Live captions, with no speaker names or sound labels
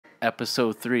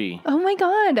episode 3. Oh my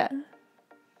god.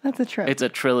 That's a trip. It's a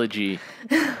trilogy.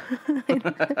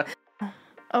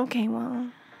 Okay, well.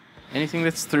 Anything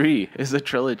that's 3 is a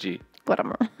trilogy.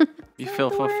 Whatever. You feel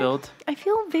fulfilled? I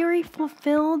feel very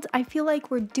fulfilled. I feel like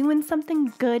we're doing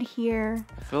something good here.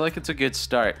 I feel like it's a good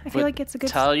start. I feel like it's a good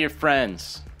Tell your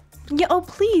friends. Yeah, oh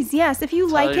please, yes. If you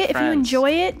like it, if you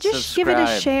enjoy it, just give it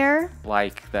a share.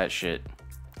 Like that shit.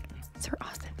 Sir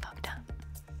Austin fucked up.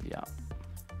 Yeah.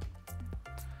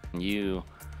 You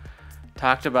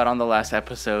talked about on the last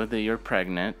episode that you're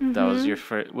pregnant. Mm-hmm. That was your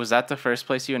first. Was that the first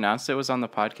place you announced it was on the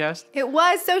podcast? It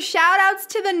was. So shout outs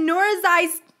to the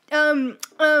Nurazais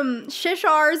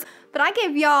shishars, but I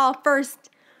gave y'all first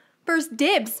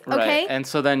dibs, okay? Right. And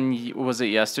so then was it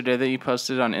yesterday that you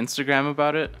posted on Instagram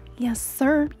about it? Yes,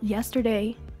 sir.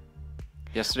 Yesterday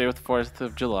with 4th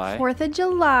of July. 4th of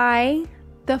July.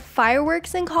 The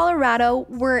fireworks in Colorado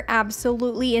were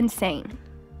absolutely insane.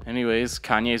 Anyways,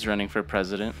 Kanye's running for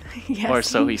president. Yes, or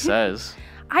so he says.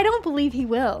 I don't believe he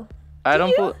will.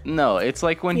 No, it's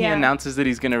like when he announces that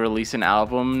he's going to release an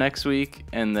album next week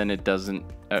and then it doesn't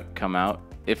come out.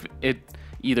 If it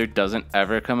either doesn't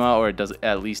ever come out or it does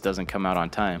at least doesn't come out on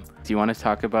time. Do you want to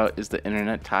talk about, is the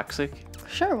internet toxic?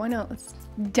 Sure, why not? Let's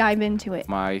dive into it.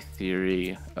 My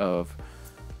theory of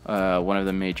one of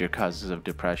the major causes of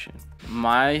depression.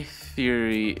 My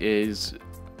theory is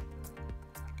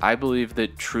I believe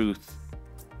that truth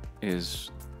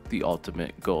is the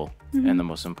ultimate goal and the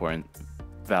most important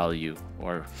value,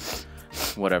 or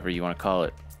whatever you want to call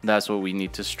it. That's what we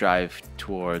need to strive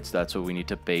towards. That's what we need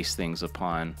to base things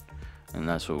upon. And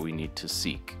that's what we need to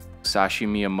seek. Musashi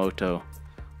Miyamoto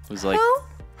was like... Who?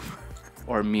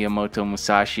 Or Miyamoto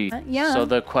Musashi. Yeah. So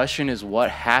the question is, what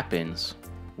happens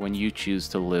when you choose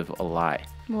to live a lie?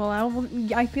 Well,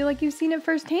 I feel like you've seen it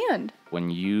firsthand. When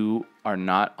you are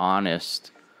not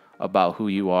honest about who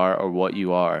you are or what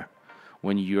you are,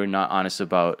 when you're not honest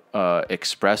about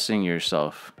expressing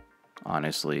yourself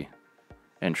honestly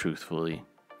and truthfully,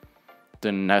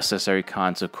 the necessary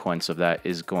consequence of that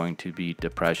is going to be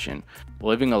depression.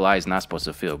 Living a lie is not supposed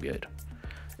to feel good.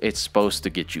 It's supposed to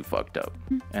get you fucked up.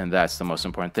 And that's the most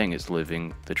important thing, is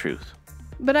living the truth.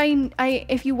 But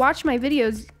if you watch my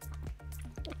videos,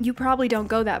 you probably don't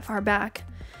go that far back.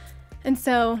 And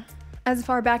so, as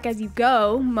far back as you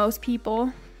go, most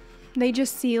people, they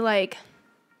just see like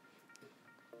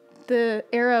the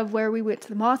era of where we went to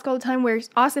the mosque all the time, where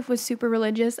Asef was super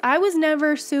religious. I was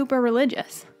never super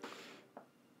religious.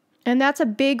 And that's a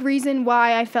big reason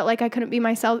why I felt like I couldn't be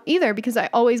myself either, because I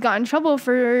always got in trouble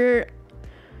for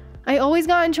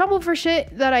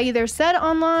shit that I either said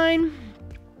online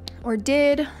or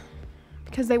did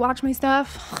because they watch my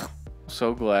stuff.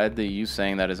 So glad that you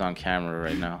saying that is on camera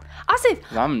right now. Asef!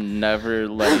 I'm never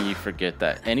letting you forget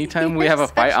that. Anytime we have a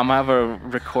fight, I'm going to have a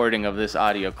recording of this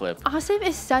audio clip. Asef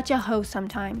is such a hoe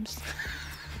sometimes.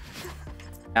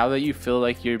 Now that you feel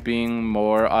like you're being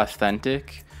more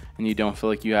authentic and you don't feel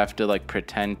like you have to like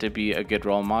pretend to be a good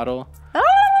role model,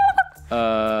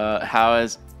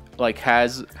 have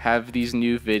these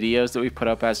new videos that we put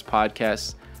up as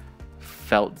podcasts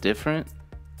felt different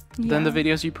than the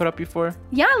videos you put up before?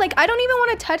 Yeah, like I don't even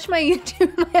want to touch my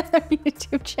other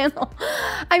YouTube channel.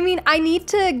 I mean, I need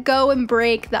to go and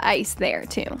break the ice there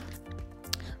too.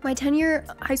 My 10-year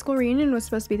high school reunion was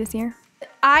supposed to be this year.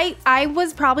 I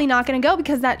was probably not going to go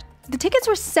because the tickets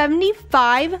were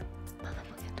 $75.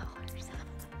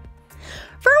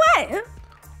 For what?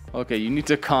 Okay, you need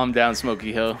to calm down,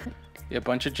 Smokey Hill. A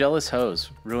bunch of jealous hoes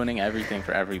ruining everything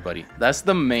for everybody. That's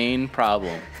the main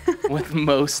problem with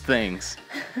most things.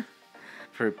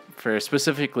 For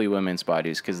specifically women's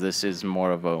bodies, because this is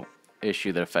more of a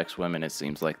issue that affects women, it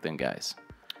seems like, than guys.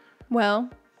 Well,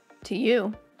 to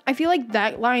you. I feel like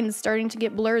that line is starting to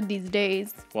get blurred these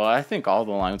days. Well, I think all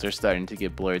the lines are starting to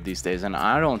get blurred these days, and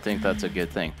I don't think that's a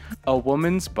good thing. A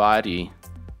woman's body,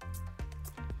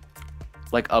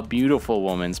 like a beautiful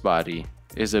woman's body,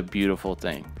 is a beautiful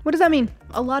thing. What does that mean?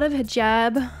 A lot of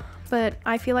hijab, but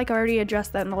I feel like I already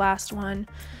addressed that in the last one.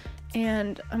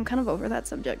 And I'm kind of over that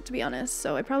subject, to be honest.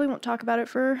 So I probably won't talk about it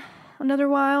for another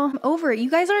while. I'm over it. You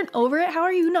guys aren't over it? How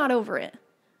are you not over it?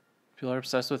 People are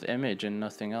obsessed with image and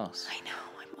nothing else. I know.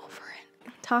 I'm over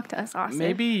it. Talk to us, Austin.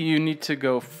 Maybe you need to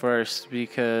go first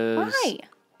because... Why?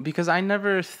 Because I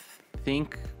never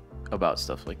think about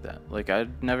stuff like that. Like, I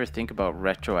never think about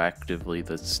retroactively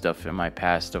the stuff in my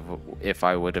past of if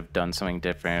I would have done something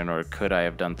different or could I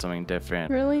have done something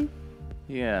different. Really?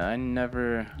 Yeah, I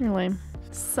never... You're lame.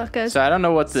 Suckers. So I don't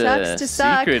know what the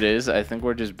secret is. I think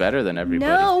we're just better than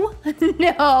everybody. No.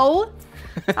 No.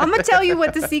 I'm going to tell you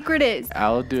what the secret is.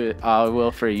 I'll do it. I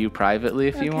will for you privately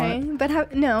if you want. Okay,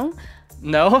 but no.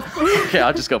 No? Okay,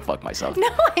 I'll just go fuck myself. No,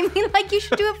 I mean, like, you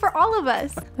should do it for all of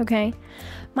us. Okay.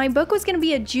 My book was going to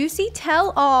be a juicy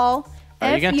tell-all.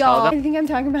 Are you gonna y'all. tell them? I think I'm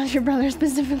talking about your brother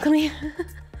specifically.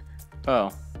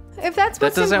 Oh. If that's That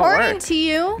what's doesn't important work. to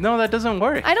you. No, that doesn't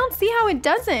work. I don't see how it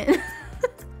doesn't.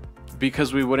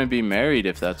 Because we wouldn't be married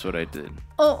if that's what I did.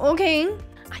 Oh, okay.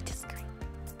 I disagree.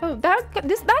 Oh, that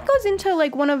goes into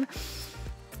like one of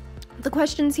the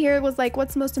questions here was like,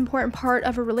 what's the most important part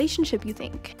of a relationship, you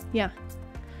think? Yeah.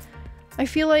 I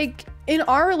feel like in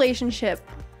our relationship,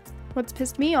 what's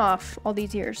pissed me off all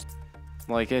these years?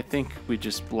 Like, I think we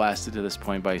just lasted to this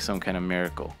point by some kind of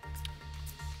miracle.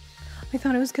 I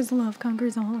thought it was because love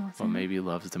conquers all. Well, maybe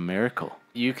love's the miracle.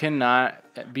 You cannot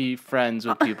be friends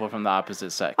with people from the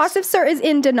opposite sex. Asif sir is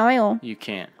in denial. You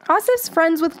can't. Asif's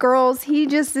friends with girls. He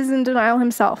just is in denial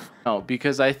himself. No,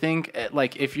 because I think,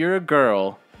 like, if you're a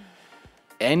girl,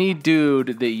 any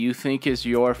dude that you think is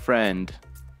your friend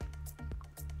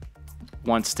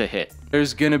wants to hit.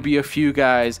 There's gonna be a few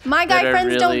guys. My guy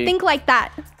friends don't think like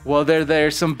that. Well,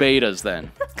 there's some betas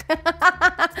then.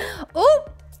 Ooh,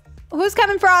 who's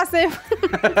coming for Asif?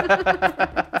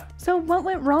 So what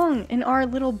went wrong in our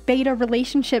little beta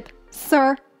relationship,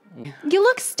 sir? You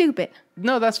look stupid.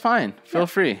 No, that's fine. Feel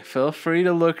free. Feel free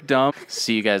to look dumb.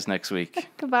 See you guys next week.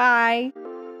 Goodbye.